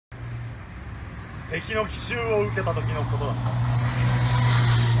敵の奇襲を受けた時のことだった。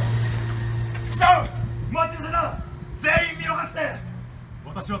違う、待ち伏せだ。全員見逃して。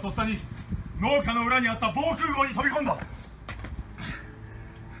私はとっさに農家の裏にあった防空壕に飛び込んだ。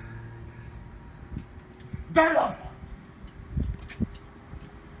誰だ。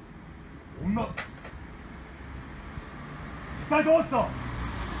女、一体どうした。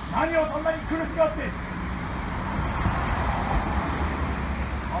何をそんなに苦しがって。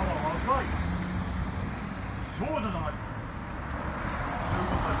まだ若い少女じゃないか。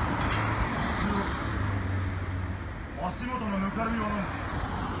15歳、16歳、足元のぬかるみは飲んで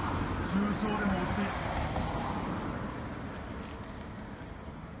重傷でも負っている。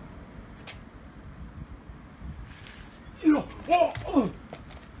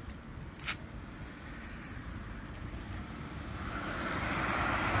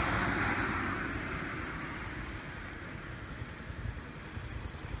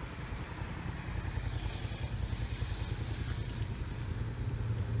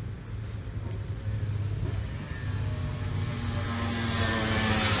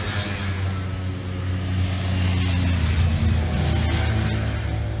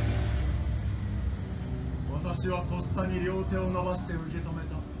私はとっさに両手を伸ばして受け止め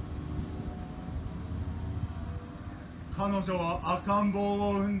た。彼女は赤ん坊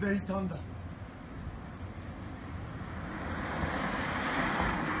を産んでいたんだ。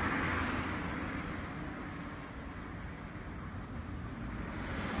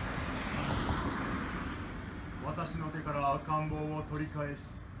私の手から赤ん坊を取り返し、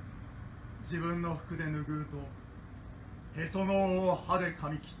自分の服で拭うとへその緒を歯で噛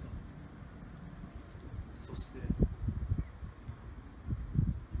み切った。そして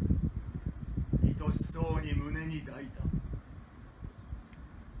愛しそうに胸に抱いた。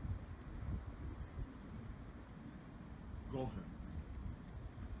5分、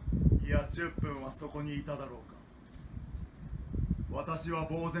いや10分はそこにいただろうか。私は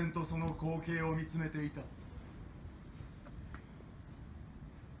呆然とその光景を見つめていた。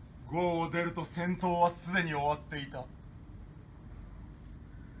壕を出ると戦闘はすでに終わっていた。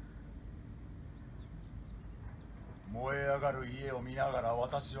燃え上がる家を見ながら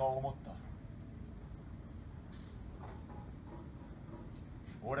私は思った。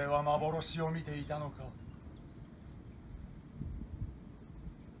俺は幻を見ていたのか。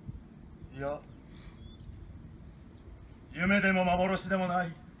いや、夢でも幻でもな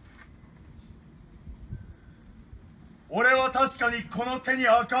い。俺は確かにこの手に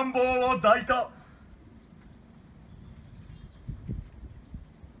赤ん坊を抱いた。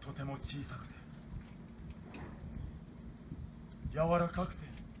とても小さくて柔らかくて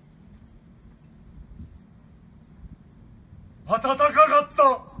暖かかっ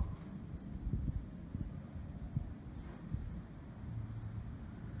た。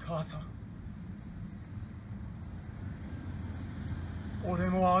母さん、俺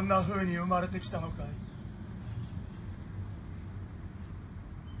もあんな風に生まれてきたのかい。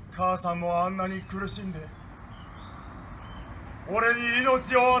母さんもあんなに苦しんで俺に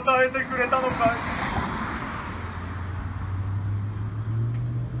命を与えてくれたのかい。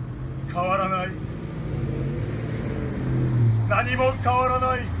変わらない。何も変わら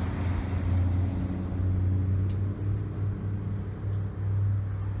ない。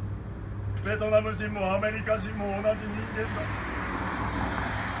ベトナム人もアメリカ人も同じ人間だ。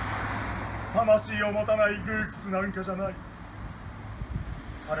魂を持たないグークスなんかじゃない。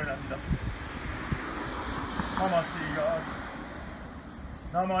彼らにだって魂があり、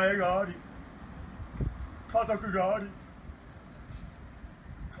名前があり、家族があり、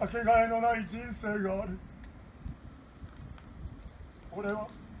かけがえのない人生がある。俺は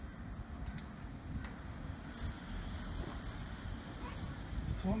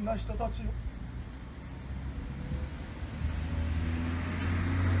そんな人たちを、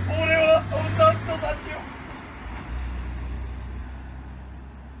俺はそんな人たちを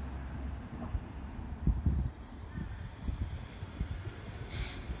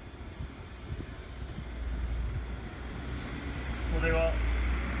それは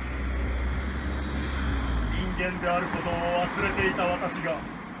人間であることを忘れていた私が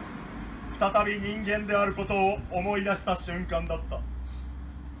再び人間であることを思い出した瞬間だった。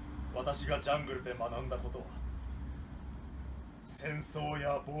私がジャングルで学んだことは、戦争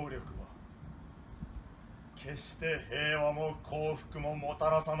や暴力は決して平和も幸福ももた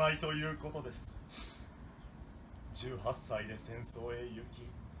らさないということです。18歳で戦争へ行き、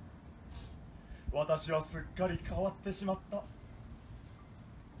私はすっかり変わってしまった。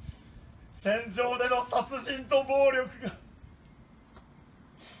戦場での殺人と暴力が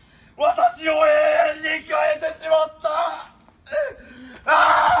私を永遠に変えてしまった。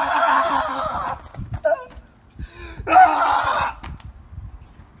ああ！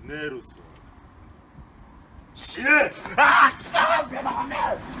死ぬ。ああ、くそー、ベトナム。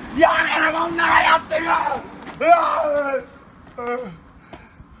やめるもんならやってみろ。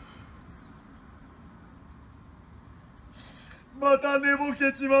また寝ぼ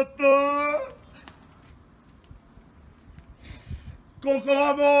けちまった。ここ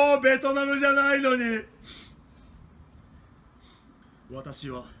はもうベトナムじゃないのに。私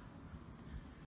は